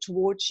will walk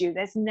towards you.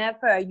 You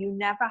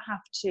never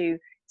have to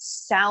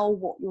sell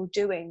what you're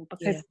doing,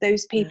 because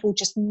those people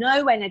just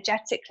know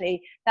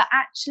energetically that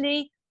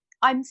actually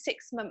I'm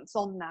 6 months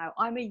on now,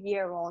 I'm a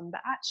year on,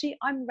 but actually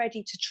I'm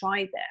ready to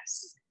try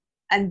this.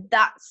 And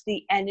that's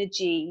the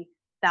energy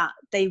that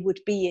they would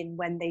be in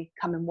when they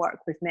come and work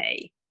with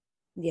me.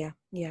 Yeah.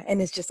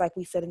 And it's just like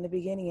we said in the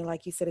beginning, and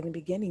like you said in the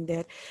beginning,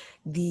 that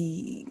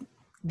the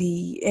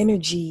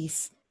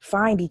energies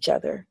find each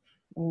other.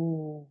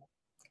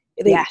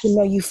 Yes.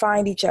 You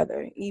find each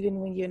other even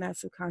when you're not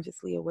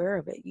subconsciously aware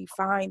of it. You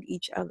find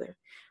each other.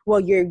 Well,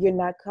 you're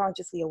not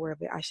consciously aware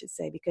of it, I should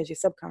say, because your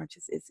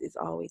subconscious is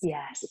always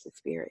with the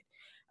spirit.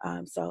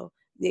 So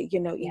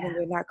even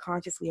you're not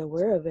consciously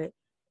aware of it,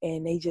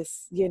 and they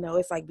just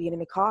it's like being in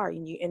a car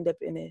and you end up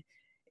in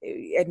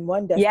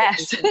one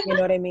destination. You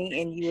know what I mean?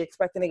 And you were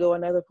expecting to go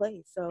another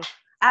place. So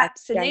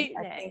absolutely,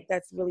 I think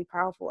that's really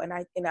powerful, and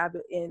I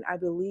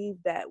believe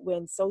that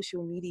when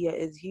social media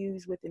is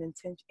used with an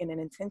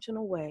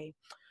intentional way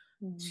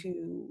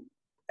to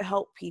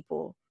help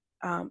people,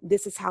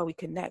 this is how we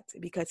connect.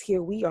 Because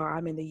here we are.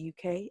 I'm in the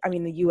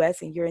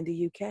US, and you're in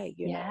the UK.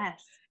 Yes.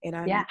 And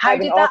I'm how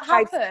did that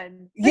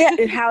happen?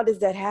 And how does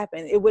that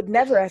happen? It would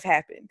never have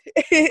happened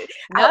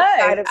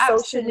outside of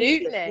social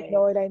media. You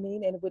know what I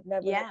mean? And it would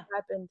never have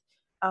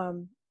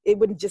happened. It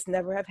would just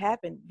never have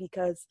happened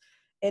because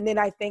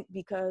I think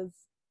because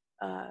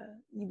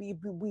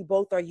we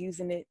both are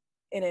using it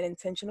in an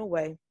intentional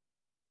way.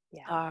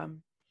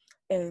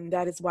 And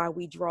that is why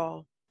we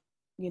draw,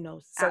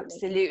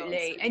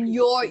 absolutely. And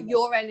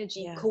your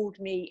energy called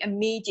me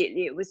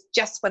immediately. It was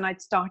just when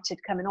I'd started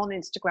coming on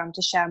Instagram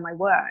to share my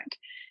work,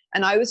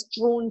 and I was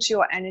drawn to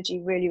your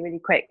energy really, really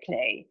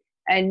quickly.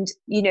 And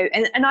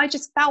and I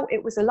just felt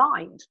it was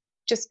aligned,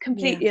 just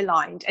completely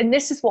aligned. And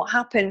this is what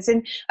happens.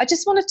 And I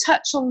just want to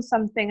touch on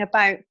something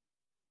about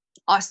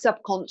our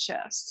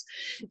subconscious.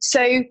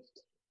 So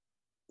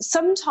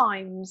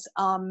sometimes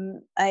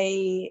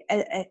a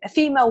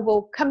female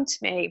will come to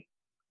me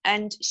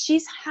and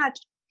she's had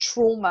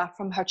trauma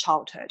from her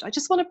childhood. I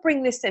just want to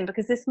bring this in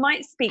because this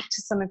might speak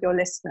to some of your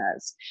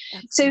listeners.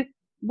 So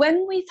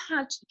when we've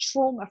had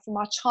trauma from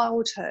our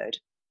childhood,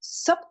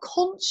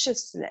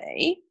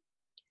 subconsciously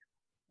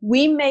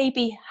we may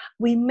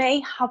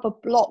have a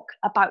block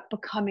about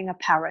becoming a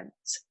parent.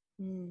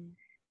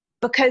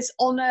 Because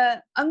on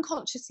an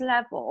unconscious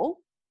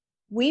level,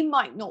 we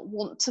might not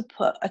want to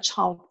put a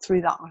child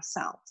through that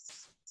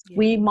ourselves.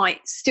 We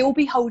might still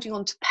be holding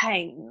on to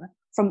pain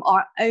from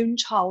our own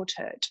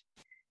childhood.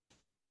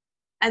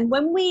 And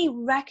when we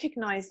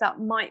recognize that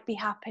might be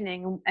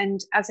happening, and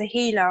as a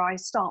healer, I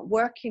start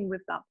working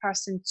with that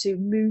person to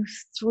move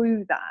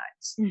through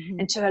that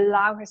and to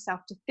allow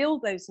herself to feel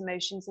those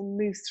emotions and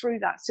move through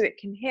that so it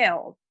can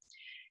heal.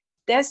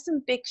 There's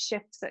some big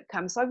shifts that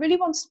come. So I really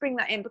wanted to bring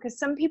that in because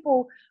some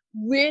people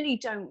really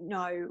don't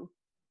know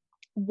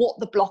what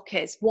the block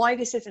is, why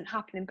this isn't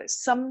happening. But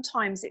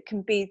sometimes it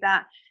can be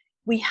that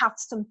we have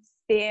some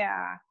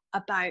fear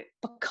about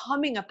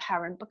becoming a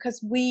parent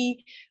because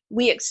we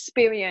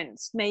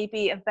experienced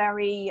maybe a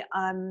very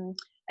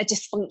a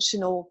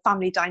dysfunctional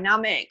family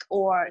dynamic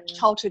or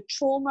childhood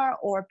trauma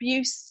or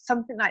abuse,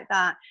 something like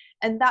that,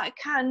 and that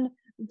can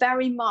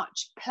very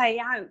much play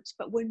out,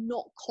 but we're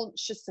not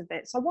conscious of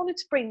it. So I wanted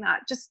to bring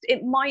that, just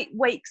it might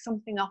wake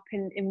something up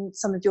in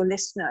some of your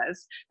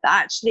listeners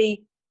that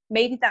actually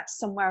maybe that's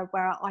somewhere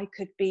where I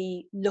could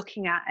be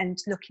looking at and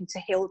looking to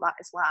heal that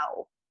as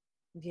well.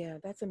 Yeah,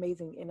 that's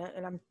amazing,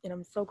 and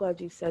I'm so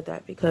glad you said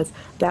that because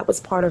that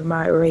was part of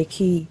my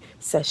Reiki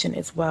session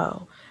as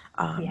well.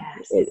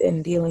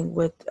 In dealing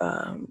with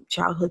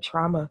childhood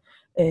trauma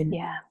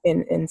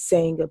and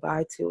saying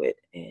goodbye to it,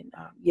 and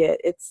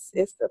it's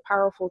a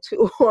powerful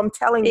tool. I'm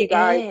telling you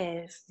guys,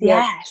 it is.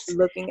 Yes,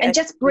 looking and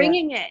just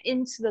bringing it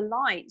into the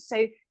light.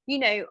 So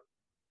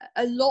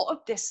a lot of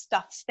this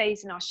stuff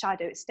stays in our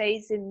shadow. It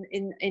stays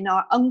in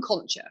our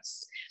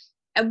unconscious,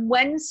 and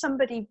when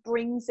somebody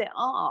brings it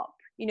up.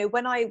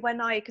 When I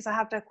because I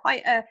have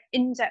quite a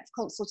in-depth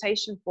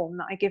consultation form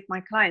that I give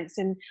my clients,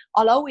 and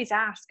I'll always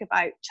ask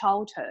about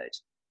childhood.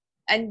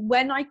 And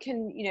when I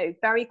can,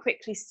 very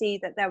quickly see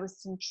that there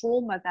was some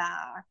trauma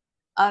there,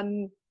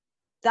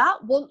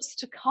 that wants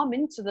to come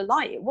into the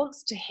light. It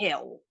wants to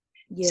heal.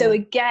 Yeah. So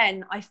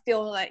again, I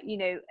feel like,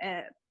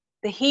 the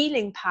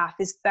healing path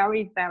is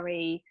very,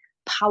 very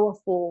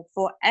powerful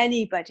for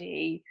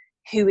anybody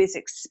who has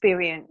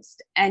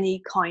experienced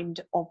any kind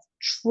of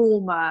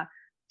trauma,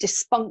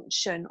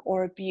 dysfunction,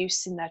 or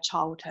abuse in their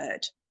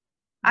childhood,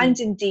 and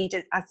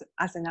indeed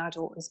as an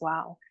adult as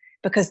well,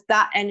 because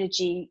that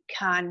energy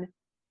can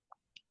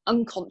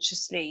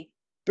unconsciously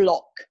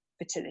block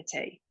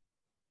fertility.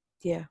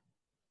 Yeah.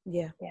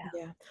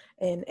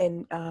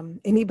 And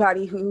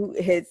anybody who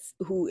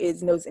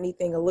knows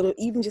anything a little,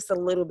 even just a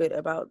little bit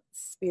about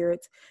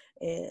spirit,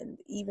 and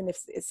even if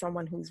it's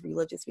someone who's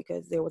religious,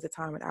 because there was a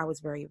time when I was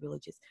very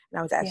religious, and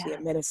I was actually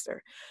a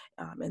minister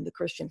in the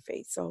Christian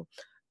faith. So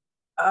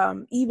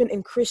even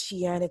in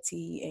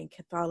Christianity and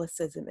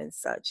Catholicism and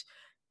such,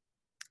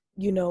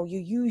 you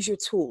use your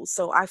tools.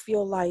 So I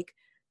feel like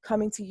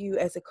coming to you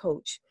as a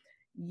coach,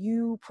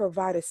 you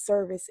provide a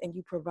service and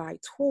you provide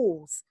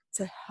tools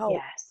to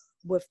help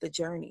with the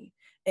journey.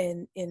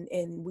 And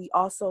we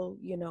also,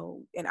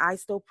 and I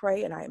still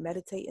pray and I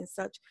meditate and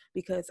such,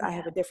 because I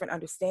have a different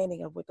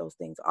understanding of what those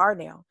things are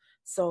now.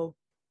 So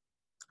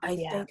I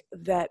think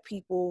that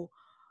people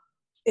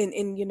and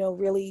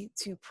really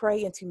to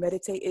pray and to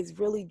meditate is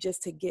really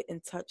just to get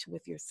in touch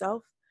with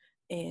yourself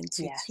and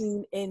to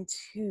tune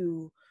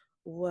into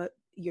what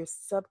your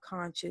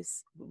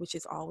subconscious, which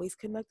is always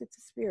connected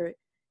to spirit,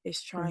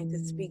 is trying to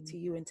speak to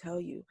you and tell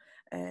you.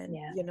 And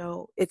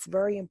it's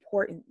very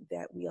important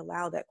that we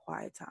allow that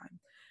quiet time.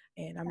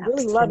 And I'm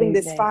really loving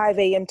this 5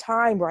 a.m.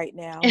 time right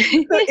now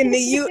in the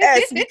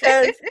US,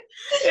 because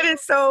it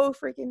is so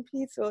freaking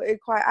peaceful and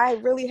quiet. I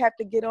really have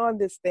to get on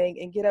this thing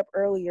and get up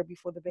earlier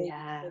before the baby.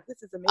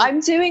 This is amazing. I'm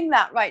doing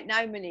that right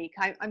now, Monique.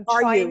 I'm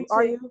trying to.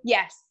 Are you?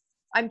 Yes.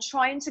 I'm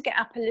trying to get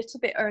up a little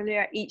bit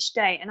earlier each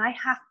day. And I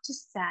have to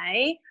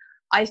say,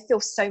 I feel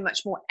so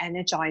much more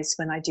energized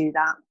when I do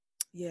that.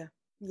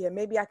 Yeah,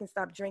 maybe I can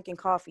stop drinking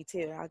coffee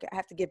too. I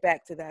have to get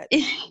back to that.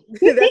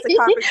 That's a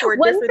topic for a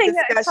different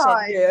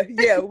discussion.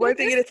 Yeah, one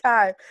thing at a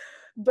time.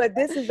 But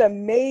this is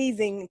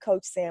amazing,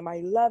 Coach Sam.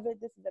 I love it.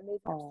 This is amazing.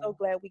 I'm so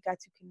glad we got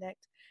to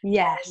connect.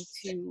 Yes,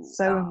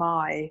 so am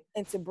I.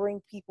 And to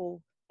bring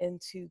people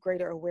into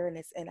greater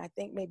awareness. And I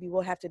think maybe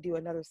we'll have to do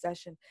another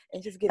session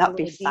and just get a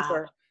little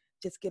deeper.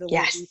 Just get a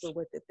little deeper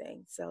with the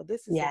thing. So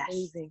this is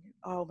amazing.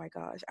 Oh my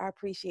gosh. I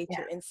appreciate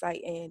your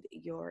insight and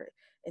your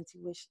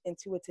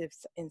intuitive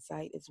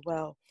insight as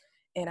well.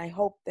 And I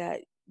hope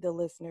that the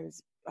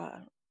listeners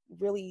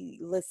really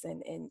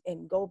listen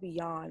and go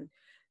beyond,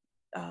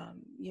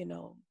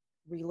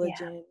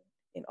 religion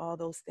and all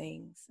those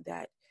things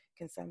that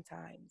can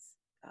sometimes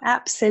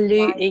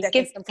absolutely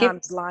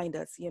blind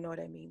us, you know what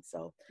I mean?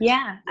 So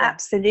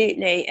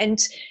absolutely. And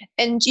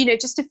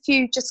just a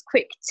few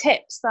quick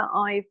tips that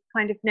I've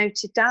kind of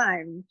noted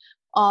down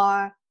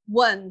are: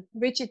 one,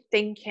 rigid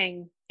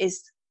thinking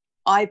is,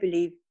 I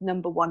believe,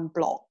 number one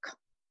block.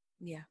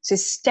 So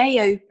stay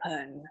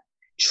open,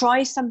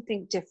 try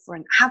something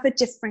different, have a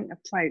different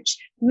approach,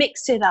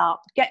 mix it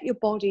up, get your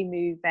body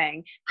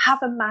moving,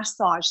 have a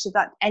massage so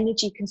that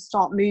energy can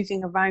start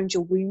moving around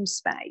your womb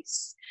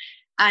space.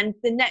 And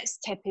the next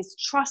tip is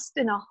trust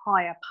in a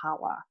higher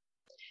power.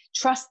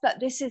 Trust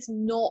that this is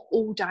not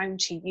all down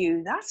to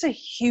you. That's a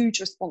huge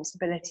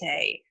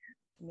responsibility.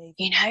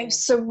 Amazing.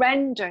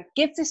 Surrender,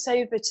 give this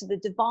over to the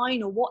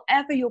divine or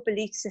whatever your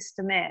belief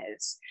system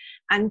is,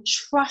 and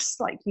trust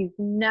like you've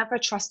never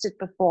trusted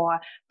before,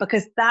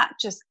 because that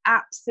just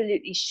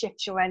absolutely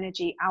shifts your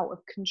energy out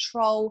of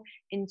control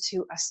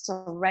into a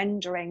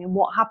surrendering. And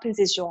what happens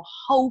is your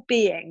whole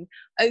being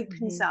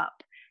opens up,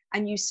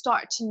 and you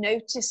start to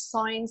notice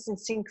signs and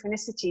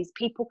synchronicities,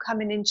 people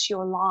coming into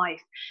your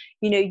life.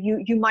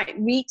 You might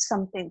read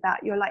something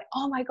that you're like,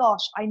 oh my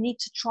gosh, I need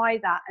to try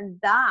that. And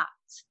that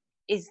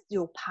is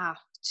your path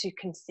to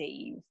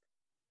conceive.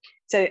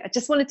 So I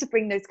just wanted to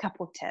bring those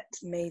couple of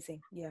tips. Amazing.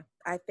 Yeah.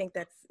 I think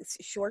that's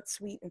short,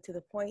 sweet, and to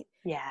the point.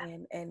 Yeah.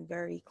 And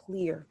very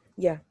clear.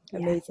 Yeah.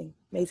 Amazing.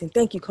 Amazing.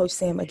 Thank you, Coach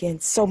Sam, again,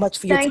 so much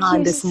for your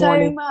time this morning.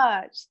 Thank you so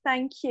much.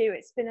 Thank you.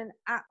 It's been an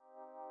absolute